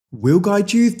We'll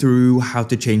guide you through how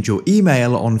to change your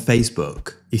email on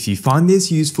Facebook. If you find this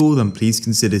useful, then please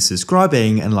consider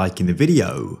subscribing and liking the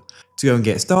video. To go and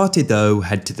get started though,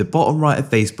 head to the bottom right of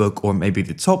Facebook or maybe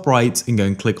the top right and go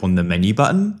and click on the menu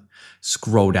button.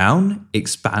 Scroll down,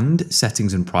 expand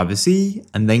Settings and Privacy,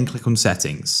 and then click on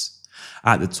Settings.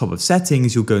 At the top of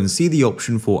Settings, you'll go and see the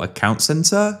option for Account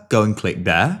Center. Go and click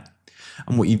there.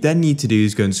 And what you then need to do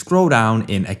is go and scroll down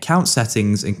in Account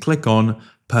Settings and click on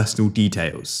Personal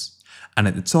Details. And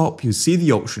at the top, you'll see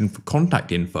the option for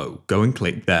Contact Info. Go and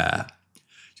click there.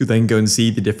 You'll then go and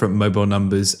see the different mobile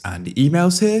numbers and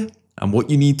emails here. And what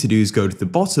you need to do is go to the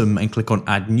bottom and click on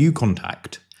Add New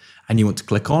Contact. And you want to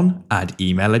click on Add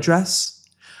Email Address.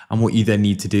 And what you then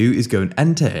need to do is go and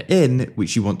enter in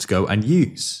which you want to go and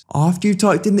use. After you've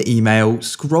typed in the email,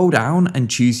 scroll down and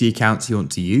choose the accounts you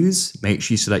want to use. Make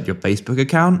sure you select your Facebook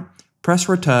account, press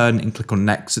return and click on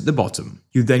next at the bottom.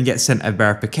 You'll then get sent a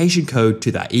verification code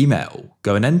to that email.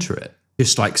 Go and enter it.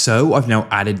 Just like so, I've now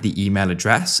added the email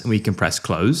address and we can press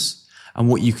close. And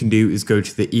what you can do is go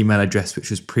to the email address which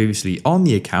was previously on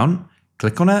the account,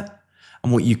 click on it.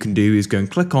 And what you can do is go and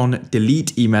click on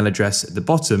delete email address at the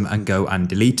bottom and go and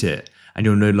delete it. And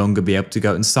you'll no longer be able to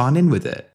go and sign in with it.